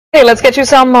Hey, let's get you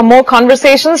some more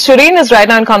conversations. Shireen is right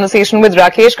now in conversation with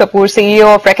Rakesh, Kapoor,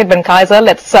 CEO of Rakesh.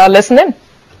 Let's listen in.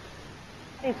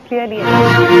 It's clearly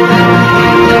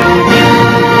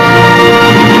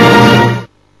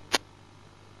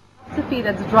philosophy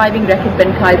that's driving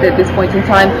Rakesh at this point in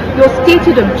time. Your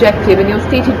stated objective and your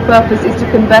stated purpose is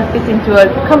to convert this into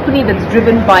a company that's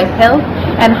driven by health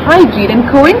and hygiene, and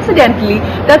coincidentally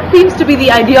that seems to be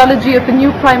the ideology of the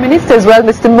new Prime Minister as well.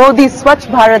 Mr. Modi's Swachh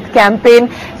Bharat campaign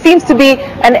seems to be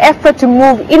an effort to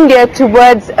move India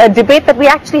towards a debate that we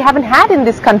actually haven't had in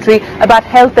this country about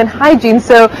health and hygiene.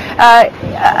 So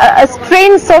a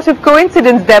strange sort of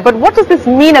coincidence there, but what does this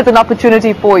mean as an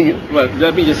opportunity for you? Well,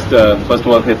 let me just first of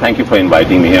all say thank you for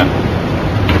inviting me here.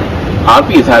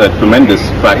 RP has had a tremendous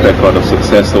track record of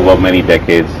success over many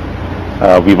decades.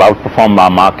 We've outperformed our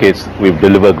markets, we've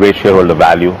delivered great shareholder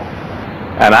value,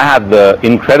 and I had the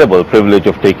incredible privilege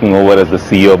of taking over as the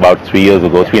CEO about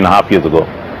 3.5 years ago.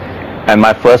 And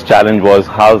my first challenge was,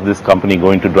 how is this company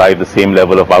going to drive the same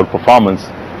level of outperformance?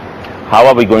 How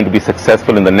are we going to be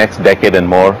successful in the next decade and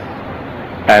more?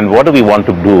 And what do we want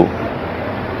to do?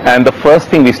 And the first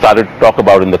thing we started to talk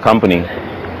about in the company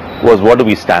was, what do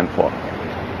we stand for?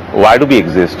 Why do we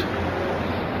exist?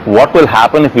 What will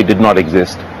happen if we did not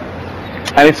exist?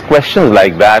 And it's questions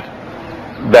like that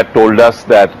that told us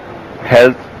that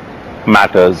health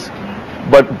matters,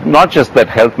 but not just that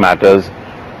health matters,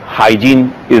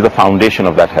 hygiene is the foundation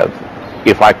of that health.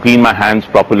 If I clean my hands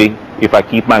properly, if I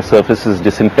keep my surfaces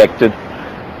disinfected,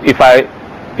 if I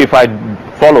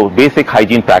follow basic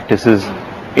hygiene practices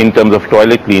in terms of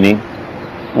toilet cleaning,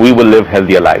 we will live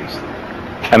healthier lives.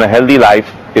 And a healthy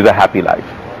life is a happy life.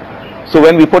 So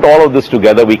when we put all of this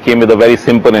together, we came with a very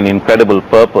simple and incredible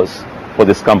purpose for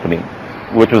this company,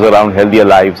 which was around healthier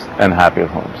lives and happier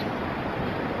homes.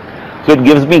 So it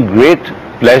gives me great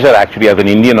pleasure, actually, as an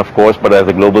Indian, of course, but as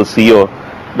a global CEO,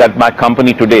 that my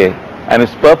company today and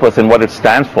its purpose and what it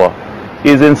stands for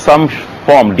is in some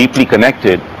form deeply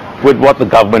connected with what the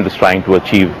government is trying to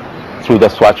achieve through the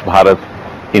Swachh Bharat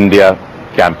India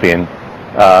campaign.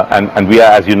 And we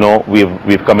are, as you know,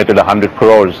 we've committed 100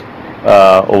 crores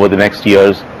over the next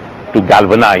years to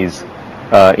galvanize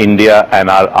India and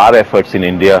our efforts in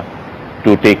India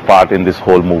to take part in this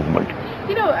whole movement.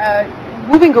 You know,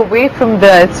 moving away from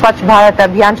the Swachh Bharat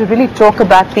Abhiyan to really talk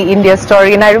about the India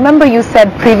story, and I remember you said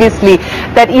previously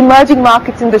that emerging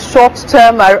markets in the short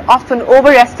term are often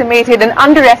overestimated and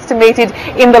underestimated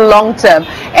in the long term.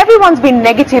 Everyone's been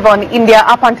negative on India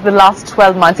up until the last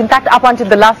 12 months. In fact, up until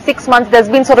the last 6 months, there's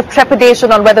been sort of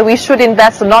trepidation on whether we should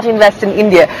invest or not invest in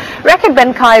India.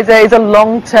 Rakesh is a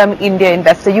long-term India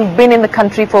investor. You've been in the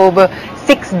country for over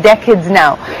 6 decades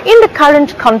now. In the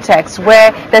current context,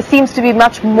 where there seems to be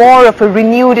much more of a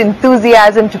renewed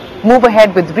enthusiasm to move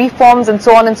ahead with reforms and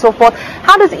so on and so forth,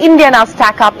 how does India now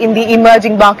stack up in the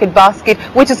emerging market basket,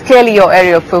 which is clearly your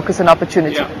area of focus and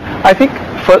opportunity? Yeah. I think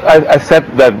I said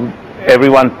that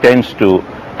everyone tends to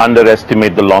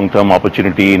underestimate the long-term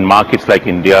opportunity in markets like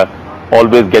India,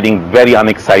 always getting very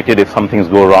unexcited if some things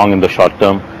go wrong in the short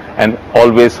term, and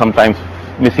always sometimes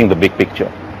missing the big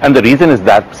picture. And the reason is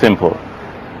that simple.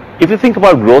 If you think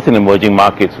about growth in emerging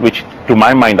markets, which to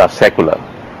my mind are secular,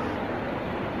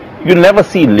 you never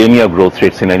see linear growth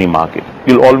rates in any market.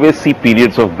 You'll always see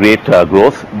periods of great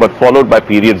growth, but followed by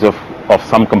periods of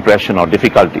some compression or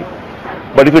difficulty.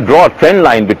 But if you draw a trend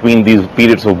line between these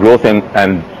periods of growth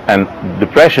and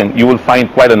depression, you will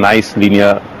find quite a nice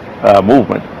linear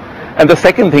movement. And the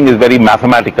second thing is very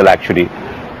mathematical, actually.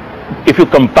 If you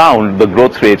compound the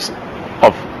growth rates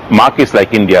of markets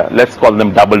like India, let's call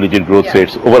them double-digit growth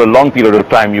rates, over a long period of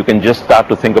time, you can just start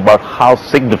to think about how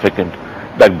significant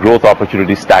that growth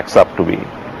opportunity stacks up to be.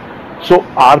 So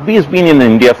RB has been in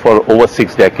India for over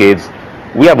 6 decades.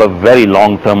 We have a very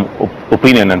long-term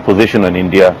opinion and position on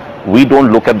India. We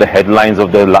don't look at the headlines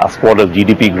of the last quarter's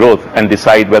GDP growth and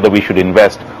decide whether we should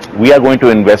invest. We are going to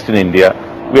invest in India.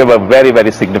 We have a very,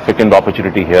 very significant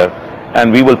opportunity here,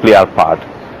 and we will play our part.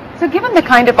 So given the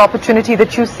kind of opportunity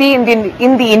that you see in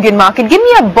the Indian market, give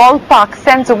me a ballpark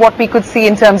sense of what we could see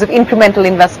in terms of incremental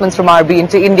investments from RB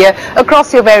into India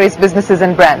across your various businesses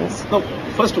and brands. No,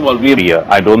 first of all,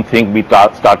 I don't think we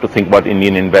start to think about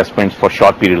Indian investments for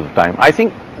short periods of time. I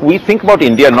think we think about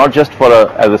India not just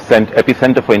as an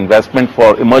epicenter for investment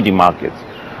for emerging markets.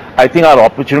 I think our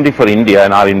opportunity for India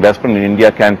and our investment in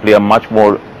India can play a much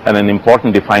more and an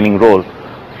important defining role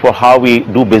for how we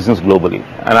do business globally.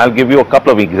 And I'll give you a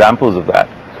couple of examples of that.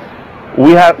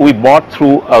 We bought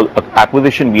through an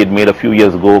acquisition we had made a few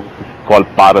years ago called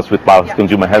Paras with Paras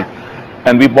Consumer Health.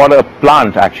 And we bought a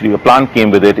plant, actually. A plant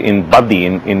came with it in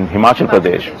Baddi in Himachal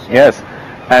Pradesh. Yes.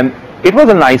 And it was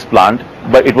a nice plant.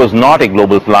 but it was not a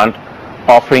global plant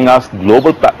offering us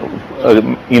global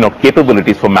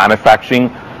capabilities for manufacturing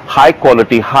high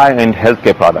quality, high-end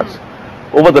healthcare products.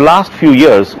 Over the last few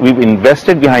years, we've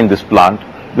invested behind this plant.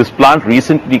 This plant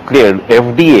recently cleared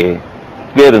FDA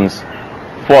clearance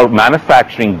for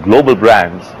manufacturing global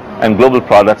brands and global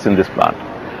products in this plant.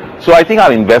 So I think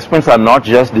our investments are not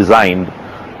just designed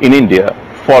in India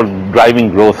for driving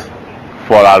growth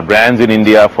for our brands in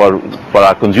India, for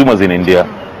our consumers in India.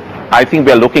 I think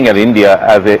we are looking at India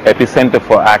as an epicenter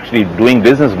for actually doing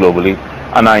business globally,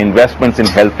 and our investments in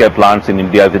healthcare plants in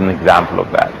India is an example of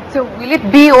that. So will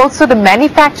it be also the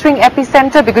manufacturing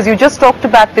epicenter? Because you just talked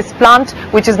about this plant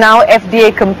which is now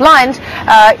FDA compliant.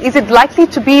 Is it likely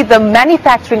to be the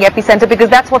manufacturing epicenter? Because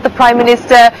that's what the Prime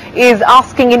Minister is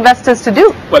asking investors to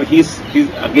do. Well, he's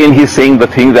saying the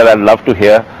things that I'd love to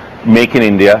hear, make in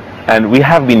India. And we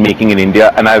have been making in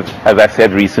India. And as I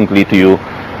said recently to you,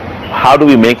 how do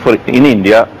we make in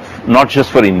India, not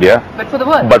just for India, but for the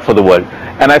world? But for the world.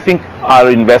 And I think our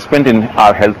investment in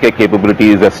our healthcare capability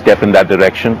is a step in that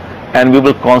direction, and we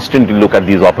will constantly look at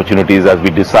these opportunities as we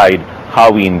decide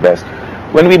how we invest.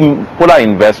 When we put our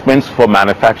investments for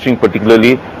manufacturing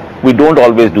particularly, we don't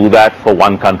always do that for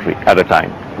one country at a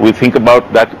time. We think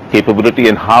about that capability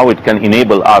and how it can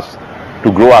enable us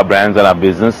to grow our brands and our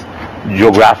business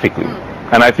geographically.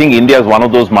 And I think India is one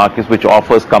of those markets which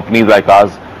offers companies like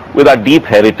us, with our deep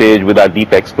heritage, with our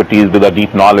deep expertise, with our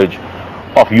deep knowledge,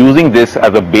 of using this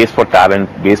as a base for talent,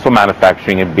 base for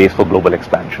manufacturing, and base for global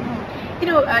expansion. You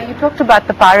know, you talked about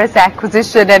the Paris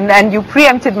acquisition, and you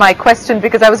preempted my question,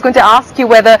 because I was going to ask you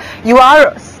whether you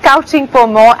are scouting for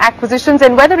more acquisitions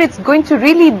and whether it's going to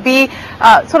really be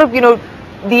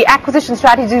the acquisition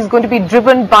strategy is going to be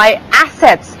driven by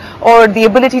assets, or the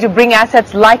ability to bring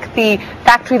assets like the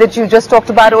factory that you just talked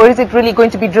about, or is it really going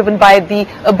to be driven by the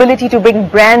ability to bring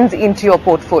brands into your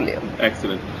portfolio?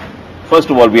 Excellent. First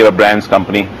of all, we are a brands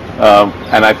company,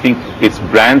 and I think it's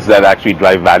brands that actually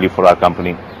drive value for our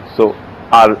company. So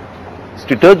our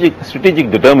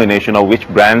strategic determination of which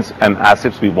brands and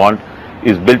assets we want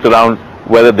is built around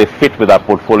whether they fit with our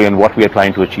portfolio and what we are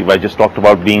trying to achieve. I just talked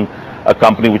about being a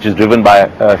company which is driven by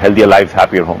healthier lives,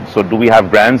 happier homes. So do we have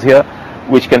brands here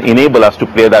which can enable us to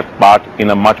play that part in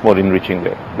a much more enriching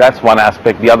way? That's one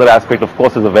aspect. The other aspect, of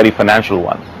course, is a very financial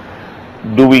one.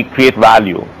 Do we create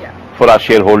value for our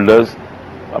shareholders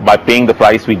by paying the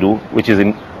price we do, which is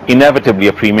inevitably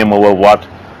a premium over what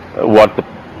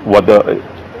the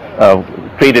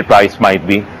traded price might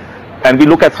be? And we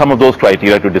look at some of those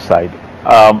criteria to decide.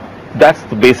 That's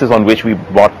the basis on which we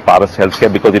bought Paris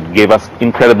Healthcare, because it gave us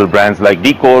incredible brands like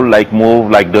Decor, like Move,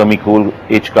 like Dermicool,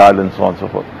 HCard, and so on and so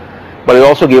forth. But it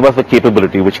also gave us the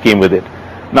capability which came with it.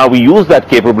 Now we use that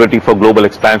capability for global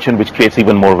expansion, which creates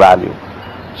even more value.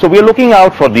 So we are looking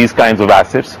out for these kinds of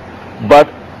assets, but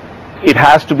it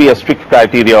has to be a strict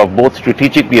criteria of both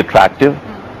strategically attractive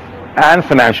and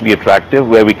financially attractive,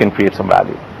 where we can create some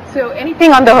value. So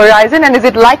anything on the horizon, and is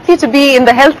it likely to be in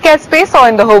the healthcare space or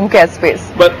in the home care space?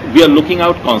 But we are looking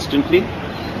out constantly.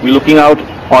 We're looking out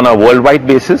on a worldwide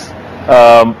basis.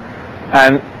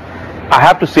 And I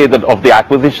have to say that of the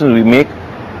acquisitions we make,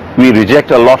 we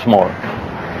reject a lot more.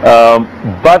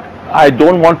 But I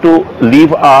don't want to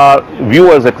leave our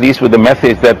viewers, at least, with the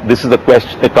message that this is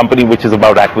a company which is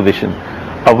about acquisition.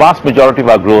 A vast majority of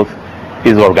our growth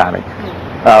is organic.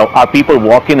 Our people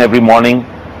walk in every morning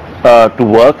to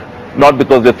work, not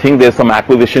because they think there's some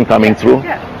acquisition coming through,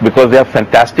 because they have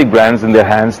fantastic brands in their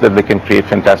hands that they can create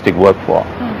fantastic work for.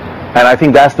 And I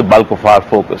think that's the bulk of our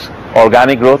focus,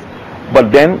 organic growth.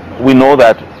 But then we know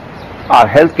that our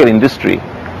healthcare industry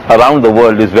around the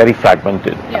world is very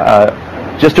fragmented.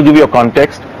 Just to give you a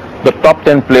context, the top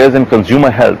 10 players in consumer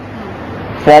health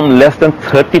form less than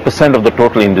 30% of the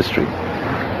total industry.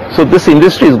 So this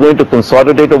industry is going to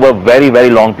consolidate over a very, very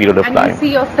long period of time. And you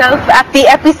see yourself at the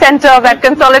epicenter of that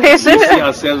consolidation? We see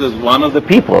ourselves as one of the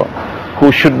people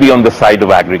who should be on the side of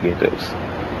aggregators.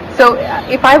 So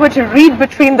if I were to read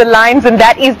between the lines, and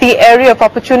that is the area of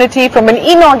opportunity from an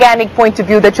inorganic point of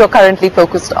view that you're currently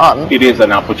focused on? It is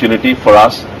an opportunity for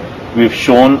us. We've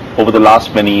shown over the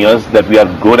last many years that we are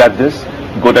good at this,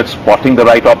 good at spotting the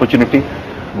right opportunity,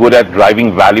 good at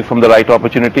driving value from the right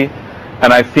opportunity.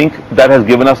 And I think that has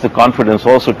given us the confidence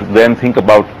also to then think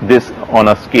about this on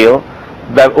a scale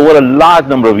that over a large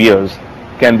number of years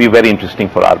can be very interesting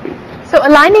for RB. So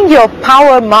aligning your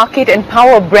power market and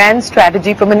power brand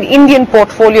strategy from an Indian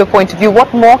portfolio point of view,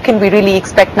 what more can we really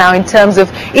expect now in terms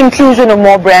of inclusion of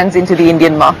more brands into the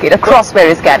Indian market across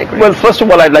various categories? Well, first of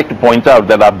all, I'd like to point out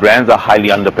that our brands are highly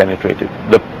underpenetrated.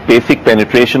 The basic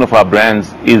penetration of our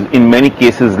brands is in many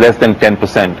cases less than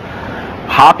 10%.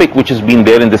 Harpic, which has been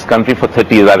there in this country for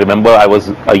 30 years. I remember I was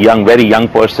a very young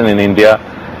person in India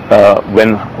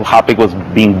when Harpic was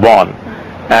being born.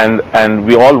 And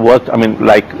we all worked, I mean,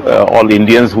 like all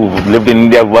Indians who lived in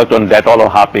India worked on Dettol or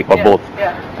Harpic or both.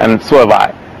 And so have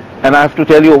I. And I have to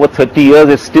tell you, over 30 years,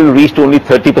 it's still reached only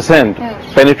 30%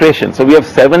 penetration. So we have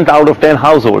 7 out of 10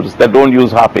 households that don't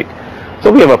use Harpic.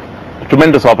 So we have a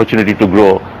tremendous opportunity to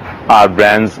grow our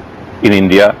brands in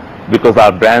India, because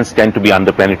our brands tend to be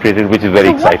under-penetrated, which is very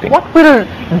exciting. What will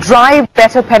drive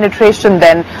better penetration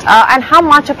then? And how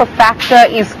much of a factor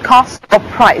is cost or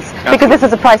price? Because this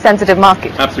is a price-sensitive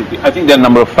market. Absolutely. I think there are a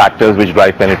number of factors which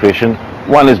drive penetration.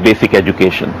 One is basic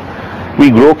education. We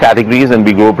grow categories and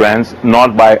we grow brands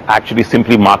not by actually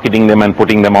simply marketing them and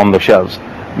putting them on the shelves.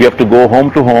 We have to go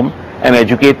home to home and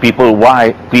educate people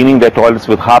why cleaning their toilets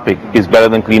with Harpic is better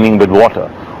than cleaning with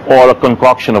water, or a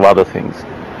concoction of other things,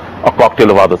 a cocktail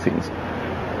of other things.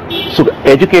 So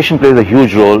education plays a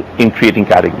huge role in creating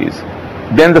categories.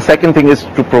 Then the second thing is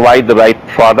to provide the right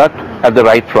product at the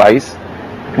right price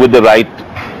with the right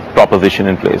proposition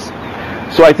in place.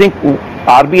 So I think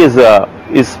RB is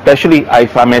especially,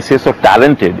 if I may say so,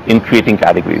 talented in creating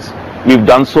categories. We've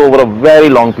done so over a very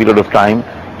long period of time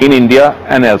in India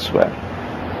and elsewhere.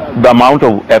 The amount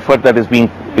of effort that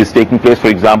is taking place, for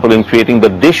example, in creating the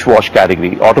dishwash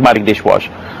category, automatic dishwash,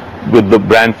 with the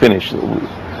brand finish.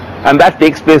 And that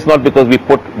takes place not because we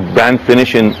put brand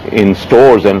finish in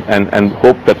stores and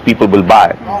hope that people will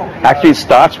buy. Actually, it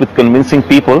starts with convincing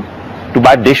people to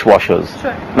buy dishwashers.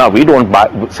 Sure. Now, we don't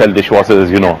sell dishwashers,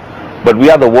 as you know, but we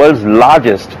are the world's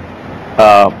largest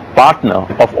partner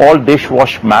of all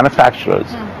dishwash manufacturers,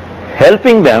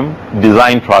 helping them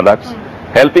design products,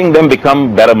 helping them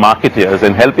become better marketeers,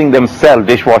 and helping them sell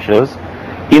dishwashers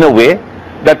in a way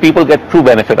that people get true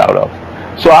benefit out of.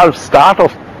 So our start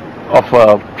of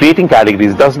creating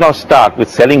categories does not start with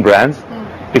selling brands.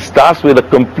 It starts with a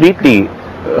completely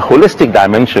holistic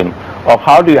dimension of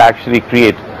how do you actually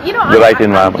create the right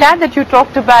environment. I'm glad that you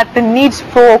talked about the need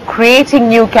for creating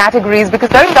new categories,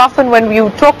 because very often when you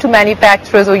talk to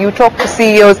manufacturers or you talk to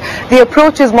CEOs, the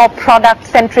approach is more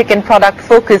product-centric and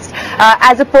product-focused,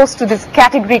 as opposed to this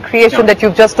category creation that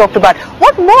you've just talked about.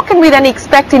 What more can we then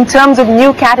expect in terms of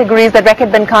new categories that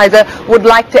Reckitt Benckiser would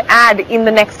like to add in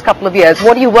the next couple of years?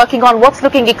 What are you working on? What's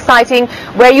looking exciting?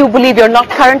 Where you believe you're not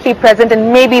currently present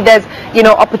and maybe there's,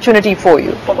 opportunity for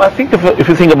you? Well, I think if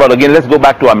you think about, again, let's go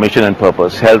back to our mission and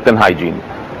purpose, health and hygiene.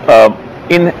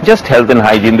 In just health and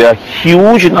hygiene, there are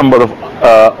huge number of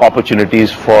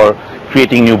opportunities for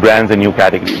creating new brands and new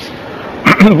categories.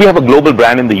 We have a global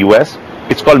brand in the US.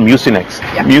 It's called Mucinex.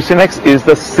 Mucinex is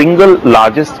the single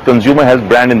largest consumer health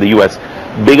brand in the US,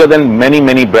 bigger than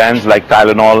many brands like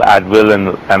Tylenol,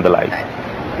 Advil, and the like.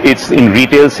 It's in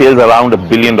retail sales around $1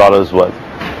 billion worth.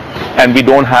 And we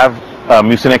don't have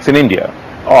Mucinex in India,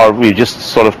 or we just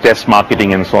sort of test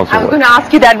marketing and so on and so forth. I was going to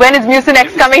ask you that. When is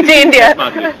Mucinex coming to India?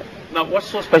 Now, what's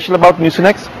so special about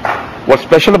Mucinex? What's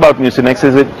special about Mucinex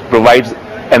is it provides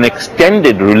an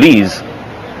extended release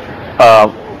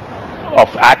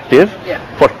of active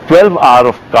for 12 hours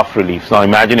of cough relief. Now,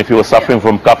 imagine if you were suffering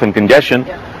from cough and congestion,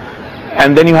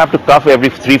 and then you have to cough every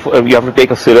you have to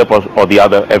take a syrup or the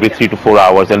other every 3 to 4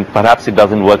 hours, and perhaps it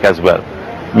doesn't work as well.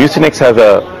 Mucinex has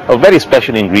a very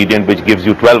special ingredient which gives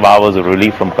you 12 hours of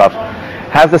relief from cough,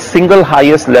 has the single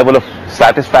highest level of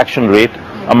satisfaction rate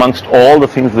amongst all the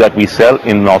things that we sell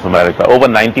in North America. Over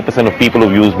 90% of people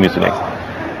who use Mucinex.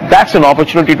 That's an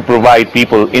opportunity to provide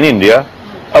people in India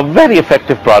a very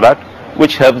effective product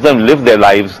which helps them live their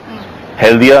lives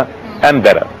healthier and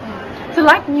better. So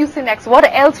like Mucinex, what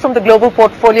else from the global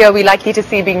portfolio are we likely to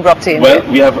see being brought in? Well,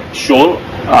 we have Scholl,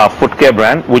 foot care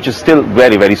brand, which is still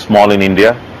very small in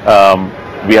India.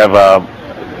 We have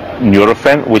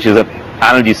Nurofen, which is an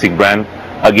analgesic brand,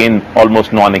 again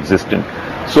almost non-existent.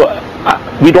 So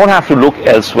we don't have to look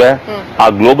elsewhere.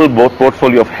 Our global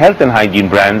portfolio of health and hygiene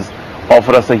brands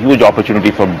offer us a huge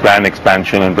opportunity for brand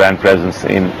expansion and brand presence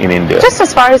in India. Just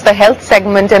as far as the health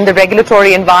segment and the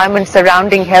regulatory environment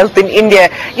surrounding health in India,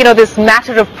 this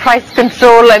matter of price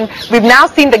control, and we've now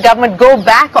seen the government go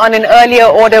back on an earlier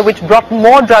order which brought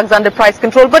more drugs under price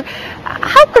control. But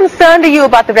how concerned are you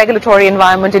about the regulatory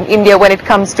environment in India when it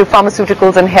comes to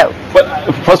pharmaceuticals and health?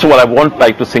 Well, first of all, I won't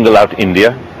like to single out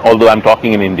India, although I'm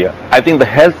talking in India. I think the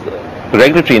health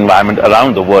regulatory environment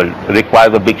around the world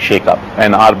requires a big shake-up,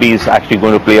 and RB is actually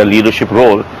going to play a leadership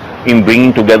role in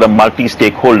bringing together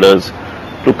multi-stakeholders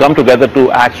to come together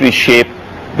to actually shape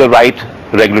the right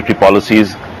regulatory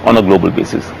policies on a global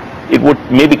basis. It would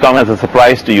maybe come as a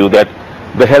surprise to you that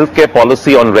the healthcare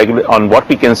policy on what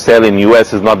we can sell in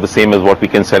US is not the same as what we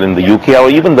can sell in the UK or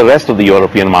even the rest of the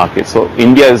European market. So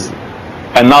India is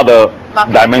another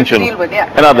Market dimension, to deal with,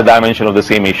 yeah. another dimension of the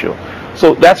same issue.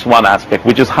 So that's one aspect,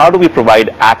 which is how do we provide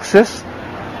access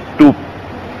to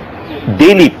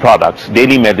daily products,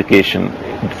 daily medication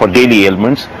for daily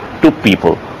ailments to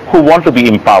people who want to be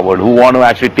empowered, who want to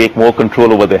actually take more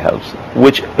control over their health,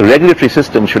 which regulatory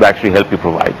systems should actually help you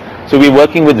provide. So we're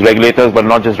working with regulators, but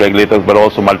not just regulators, but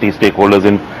also multi-stakeholders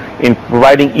in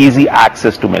providing easy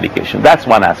access to medication. That's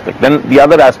one aspect. Then the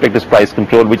other aspect is price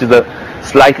control, which is a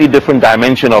slightly different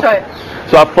dimension of. Sure.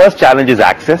 So our first challenge is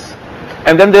access,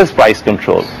 and then there's price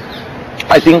control.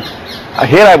 I think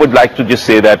here I would like to just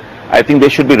say that I think there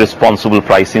should be responsible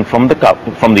pricing from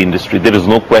the industry. There is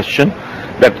no question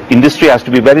that industry has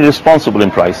to be very responsible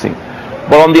in pricing.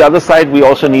 But on the other side, we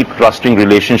also need trusting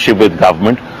relationship with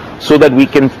government so that we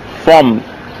can form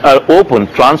an open,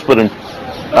 transparent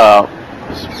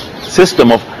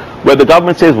system of where the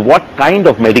government says what kind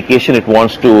of medication it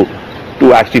wants to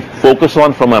actually focus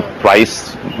on from a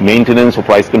price maintenance or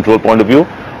price control point of view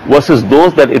versus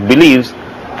those that it believes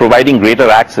providing greater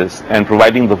access and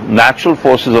providing the natural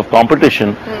forces of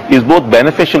competition is both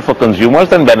beneficial for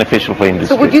consumers and beneficial for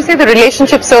industry. So would you say the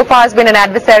relationship so far has been an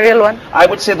adversarial one? I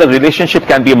would say the relationship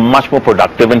can be a much more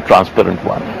productive and transparent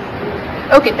one.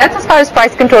 Okay, that's as far as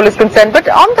price control is concerned. But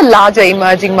on the larger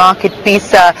emerging market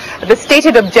piece, the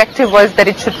stated objective was that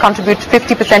it should contribute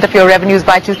 50% of your revenues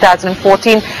by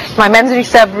 2014. If my memory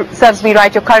serves me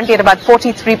right, you're currently at about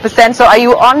 43%. So are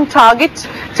you on target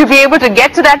to be able to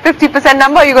get to that 50%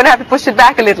 number, or are you going to have to push it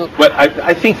back a little? Well,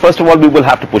 I think first of all, we will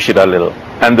have to push it a little.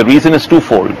 And the reason is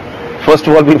twofold. First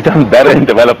of all, we've done better in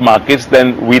developed markets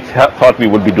than we thought we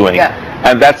would be doing. Yeah.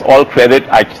 And that's all credit,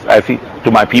 I think,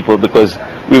 to my people, because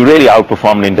we really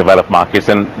outperformed in developed markets.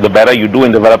 And the better you do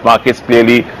in developed markets,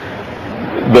 clearly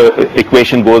the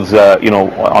equation goes,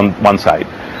 on one side.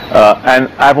 And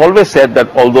I've always said that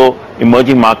although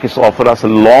emerging markets offer us a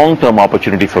long-term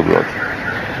opportunity for growth,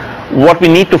 what we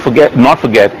need to not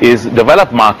forget is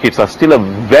developed markets are still a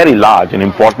very large and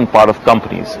important part of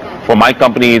companies. For my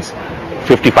company, it's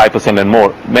 55% and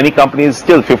more. Many companies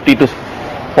still 50 to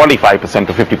 45%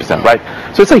 to 50%, right?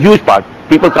 So it's a huge part.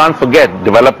 People can't forget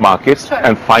developed markets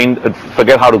and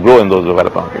forget how to grow in those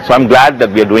developed markets. So I'm glad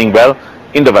that we are doing well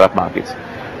in developed markets.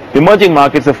 Emerging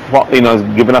markets have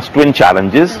given us twin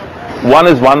challenges. One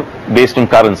is based on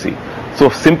currency. So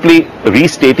simply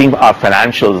restating our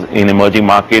financials in emerging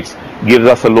markets gives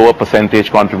us a lower percentage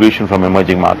contribution from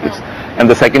emerging markets. And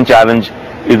the second challenge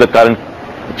is the current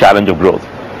challenge of growth.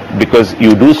 Because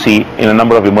you do see in a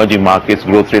number of emerging markets,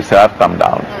 growth rates have come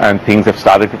down and things have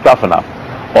started to toughen up.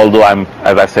 Although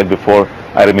as I said before,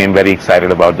 I remain very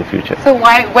excited about the future. So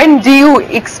when do you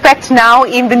expect now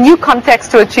in the new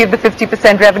context to achieve the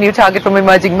 50% revenue target from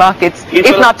emerging markets,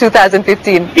 if not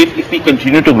 2015? If we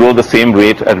continue to grow the same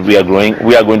rate as we are growing,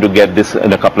 we are going to get this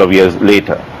in a couple of years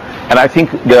later. And I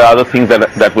think there are other things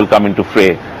that will come into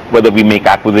fray, whether we make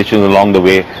acquisitions along the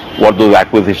way, what those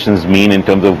acquisitions mean in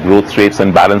terms of growth rates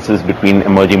and balances between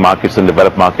emerging markets and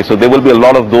developed markets. So there will be a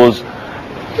lot of those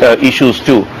issues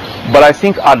too. But I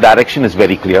think our direction is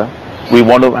very clear. We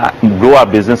want to grow our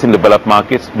business in developed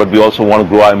markets, but we also want to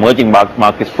grow our emerging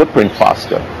markets footprint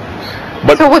faster.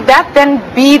 But so would that then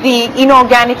be the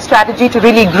inorganic strategy to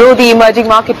really grow the emerging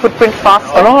market footprint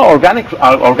faster? No,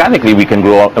 organically we can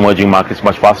grow emerging markets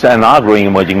much faster and are growing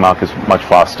emerging markets much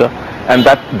faster. And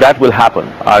that will happen.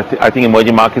 I think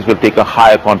emerging markets will take a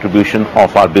higher contribution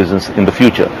of our business in the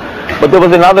future. But there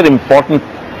was another important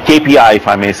KPI, if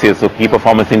I may say so, key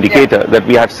performance indicator, that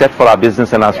we had set for our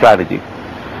business and our strategy,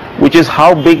 which is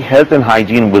how big health and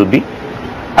hygiene will be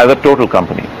as a total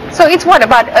company. So it's what,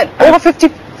 about over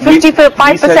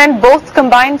 55% both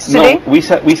combined today? No, we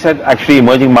said actually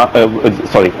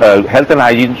health and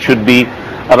hygiene should be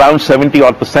around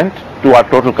 70% to our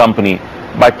total company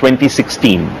by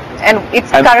 2016. And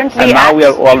it's currently and now we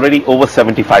are already over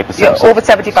 75%. Yeah, over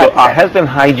 75%. So our health and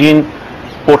hygiene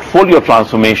portfolio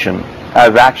transformation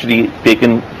has actually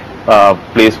taken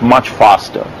place much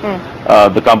faster.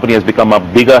 The company has become a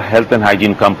bigger health and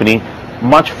hygiene company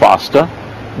much faster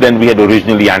than we had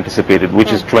originally anticipated,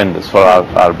 which is tremendous for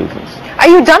our business. Are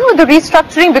you done with the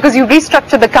restructuring? Because you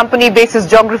restructured the company basis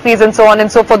geographies and so on and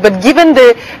so forth. But given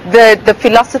the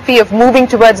philosophy of moving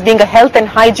towards being a health and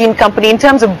hygiene company, in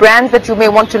terms of brands that you may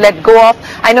want to let go of,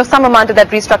 I know some amount of that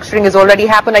restructuring has already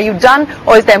happened. Are you done,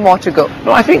 or is there more to go?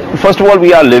 No, I think, first of all,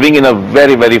 we are living in a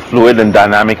very, very fluid and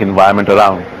dynamic environment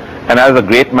around. And as a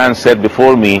great man said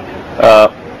before me,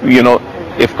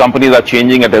 if companies are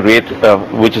changing at a rate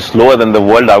which is slower than the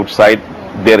world outside,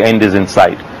 their end is in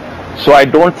sight. So I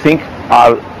don't think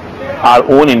our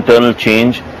own internal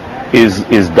change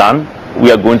is done.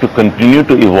 We are going to continue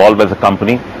to evolve as a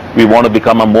company. We want to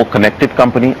become a more connected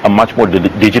company, a much more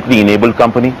digitally enabled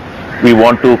company. We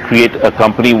want to create a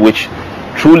company which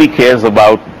truly cares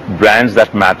about brands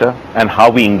that matter and how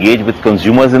we engage with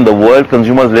consumers in the world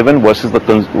consumers live in versus the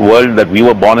world that we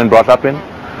were born and brought up in.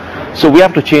 So we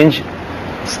have to change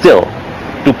still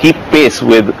to keep pace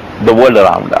with the world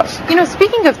around us. You know,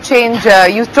 speaking of change,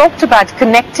 you talked about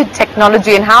connected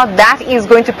technology and how that is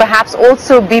going to perhaps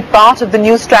also be part of the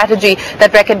new strategy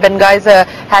that Rakesh Bengaiser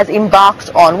has embarked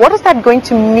on. What is that going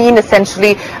to mean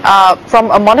essentially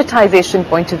from a monetization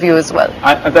point of view as well?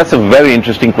 That's a very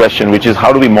interesting question, which is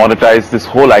how do we monetize this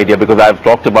whole idea, because I've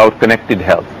talked about connected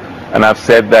health and I've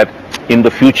said that in the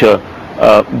future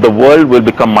the world will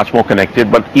become much more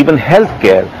connected, but even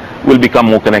healthcare will become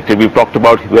more connected. We've talked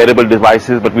about wearable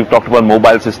devices, but we've talked about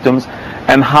mobile systems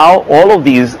and how all of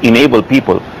these enable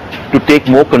people to take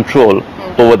more control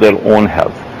over their own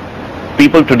health.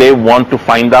 People today want to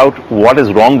find out what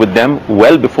is wrong with them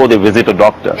well before they visit a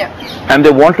doctor. And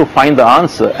they want to find the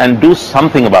answer and do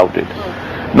something about it.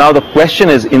 Now the question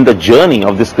is in the journey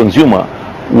of this consumer,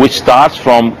 which starts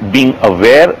from being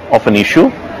aware of an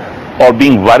issue or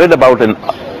being worried about an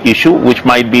issue, which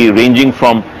might be ranging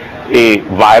from a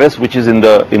virus which is in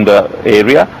the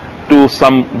area to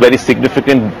some very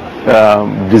significant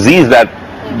disease that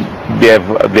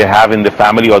they have in the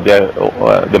family or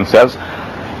themselves.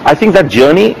 I think that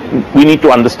journey, we need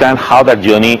to understand how that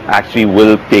journey actually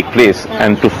will take place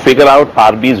and to figure out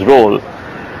RB's role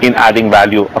in adding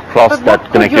value across that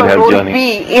connected health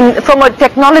journey. From a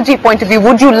technology point of view,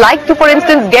 would you like to, for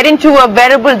instance, get into a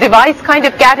wearable device kind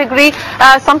of category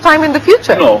sometime in the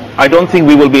future? No, I don't think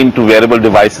we will be into wearable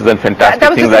devices and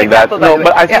fantastic things like that. No,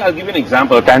 but I think I'll give you an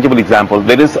example, a tangible example.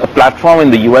 There is a platform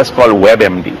in the US called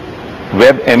WebMD.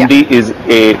 WebMD is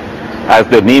as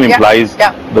the name implies,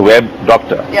 the web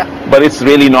doctor. But it's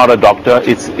really not a doctor.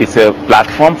 It's a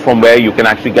platform from where you can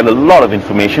actually get a lot of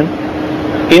information,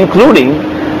 including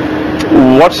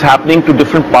what's happening to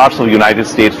different parts of the United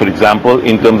States, for example,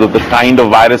 in terms of the kind of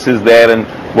viruses there and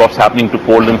what's happening to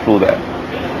cold and flu there.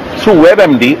 Through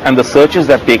WebMD and the searches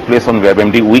that take place on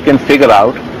WebMD, we can figure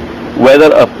out whether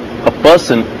a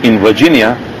person in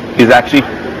Virginia is actually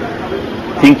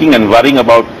thinking and worrying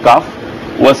about cough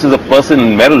versus a person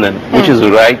in Maryland, which is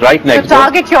right next door. So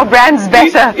target your brands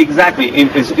better. Exactly,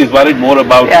 is worried more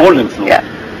about cold and flu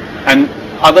and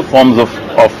other forms of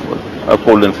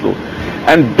cold and flu.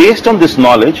 And based on this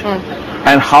knowledge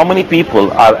and how many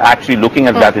people are actually looking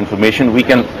at that information, we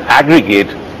can aggregate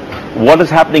what is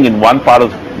happening in one part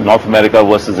of North America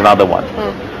versus another one.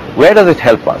 Where does it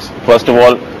help us? First of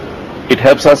all, it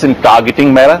helps us in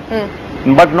targeting better,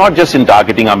 but not just in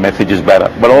targeting our messages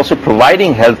better, but also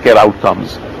providing healthcare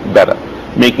outcomes better,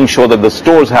 making sure that the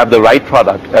stores have the right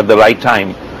product at the right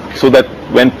time, so that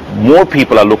when more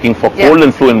people are looking for cold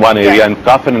and flu in one area and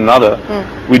cough in another,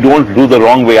 we don't do the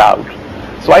wrong way out.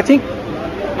 So I think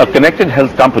a connected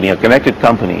health company, a connected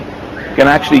company can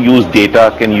actually use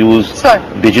data, can use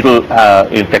digital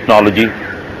technology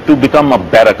to become a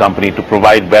better company, to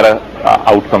provide better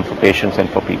outcomes for patients and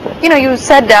for people. You know, you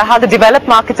said how the developed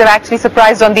markets have actually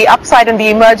surprised on the upside and the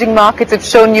emerging markets have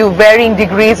shown you varying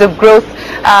degrees of growth.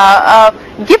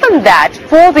 Given that,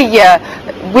 for the year,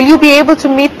 will you be able to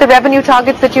meet the revenue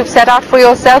targets that you've set out for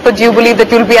yourself, or do you believe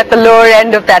that you'll be at the lower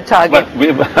end of that target?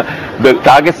 But the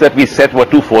targets that we set were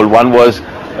twofold. One was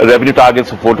revenue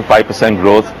targets of 4 to 5%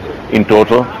 growth in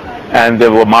total, and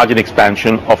there were margin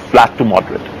expansion of flat to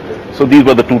moderate. So these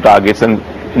were the two targets, and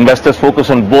investors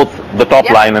focus on both the top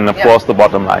line and of course the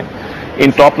bottom line.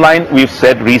 In top line, we've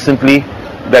said recently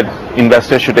that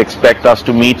investors should expect us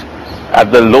to meet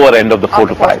at the lower end of the 4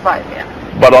 to 5.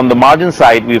 But on the margin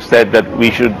side, we've said that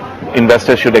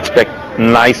investors should expect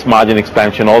nice margin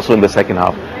expansion also in the second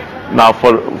half. Now,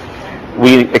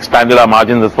 we expanded our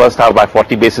margin in the first half by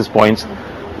 40 basis points,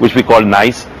 which we call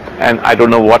nice. And I don't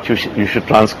know what you should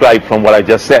transcribe from what I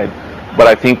just said, but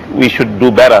I think we should do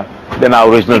better than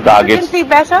our original targets.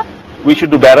 Better? We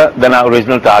should do better than our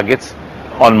original targets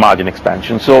on margin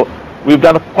expansion. So we've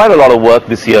done quite a lot of work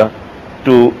this year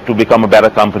to become a better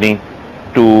company,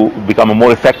 to become a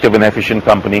more effective and efficient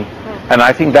company. And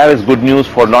I think that is good news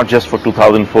for not just for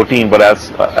 2014, but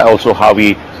as also how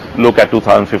we look at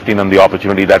 2015 and the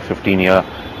opportunity that 15-year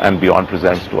and beyond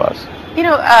presents to us. You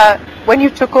know, when you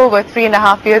took over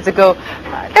 3.5 years ago,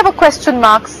 there were question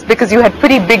marks because you had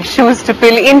pretty big shoes to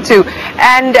fill into.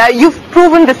 And you've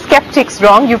proven the skeptics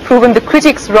wrong, you've proven the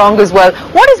critics wrong as well.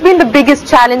 What has been the biggest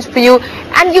challenge for you?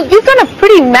 And you've done a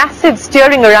pretty massive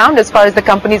steering around as far as the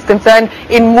company is concerned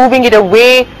in moving it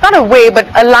away, not away, but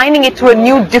aligning it to a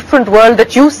new, different world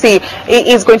that you see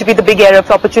is going to be the big area of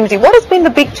opportunity. What has been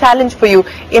the big challenge for you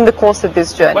in the course of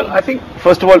this journey? Well, I think,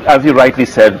 first of all, as you rightly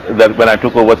said, that when I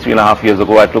took over 3.5 years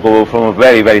ago, I took over from a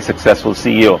very, very successful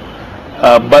CEO.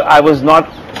 But that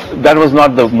was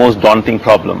not the most daunting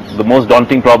problem. The most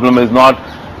daunting problem is not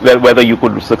whether you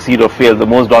could succeed or fail.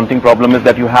 The most daunting problem is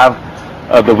that you have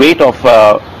the weight of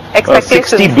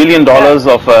 $60 billion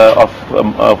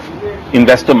of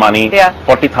investor money,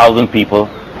 40,000 people.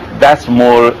 That's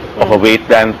more of a weight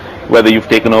than whether you've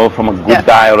taken over from a good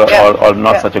guy or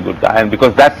not such a good guy. And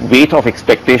because that weight of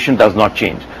expectation does not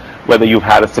change, whether you've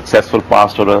had a successful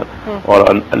past or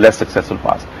a less successful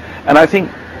past. And I think,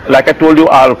 like I told you,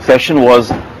 our obsession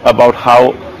was about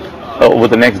how over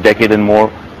the next decade and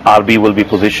more, RB will be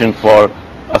positioned for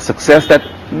a success that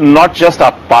not just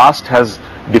our past has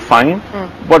defined,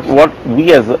 but what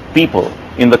we as people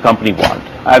in the company want.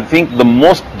 I think the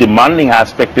most demanding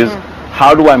aspect is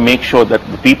how do I make sure that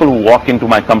the people who walk into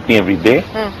my company every day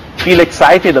feel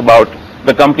excited about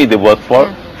the company they work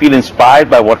for, feel inspired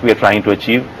by what we are trying to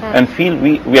achieve, and feel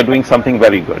we are doing something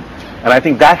very good. And I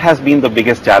think that has been the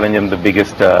biggest challenge and the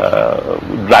biggest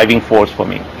driving force for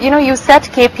me. You know, you set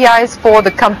KPIs for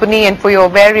the company and for your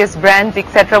various brands,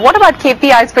 etc. What about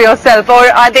KPIs for yourself, or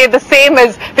are they the same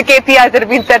as the KPIs that have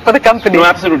been set for the company? No,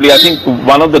 absolutely. I think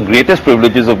one of the greatest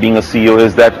privileges of being a CEO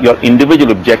is that your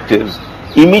individual objectives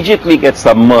immediately get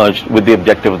submerged with the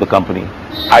objective of the company.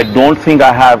 I don't think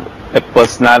I have a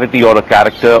personality or a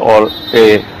character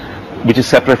which is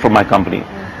separate from my company.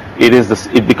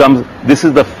 This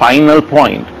is the final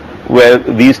point where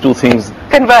these two things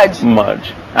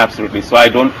merge. Absolutely. So I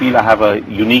don't feel I have a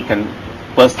unique and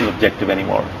personal objective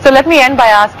anymore. So let me end by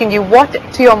asking you, what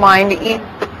to your mind is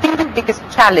the single biggest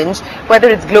challenge, whether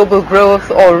it's global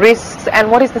growth or risks, and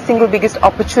what is the single biggest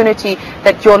opportunity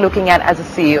that you're looking at as a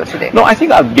CEO today? No, I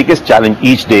think our biggest challenge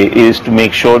each day is to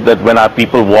make sure that when our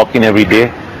people walk in every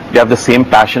day, they have the same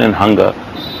passion and hunger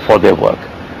for their work.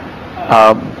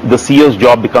 The CEO's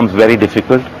job becomes very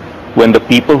difficult when the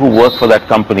people who work for that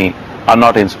company are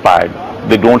not inspired.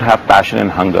 They don't have passion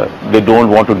and hunger. They don't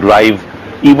want to drive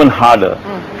even harder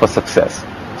for success.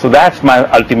 So that's my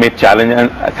ultimate challenge,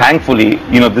 and thankfully,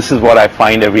 this is what I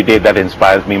find every day that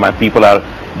inspires me. My people are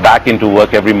back into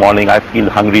work every morning. I feel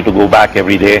hungry to go back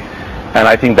every day, and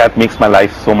I think that makes my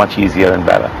life so much easier and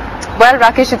better. Well,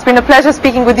 Rakesh, it's been a pleasure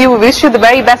speaking with you. We wish you the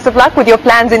very best of luck with your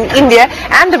plans in India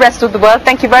and the rest of the world.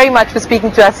 Thank you very much for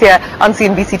speaking to us here on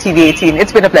CNBC-TV18.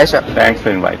 It's been a pleasure. Thanks for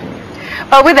inviting me.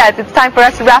 Well, with that, it's time for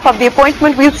us to wrap up the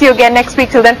appointment. We'll see you again next week.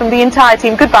 Till then, from the entire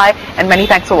team, goodbye and many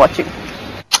thanks for watching.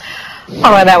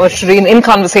 All right, that was Shireen in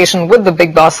conversation with the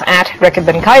big boss at Rakesh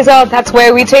Benkaiser. That's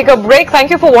where we take a break.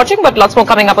 Thank you for watching, but lots more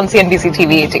coming up on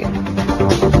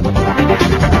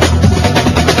CNBC-TV18.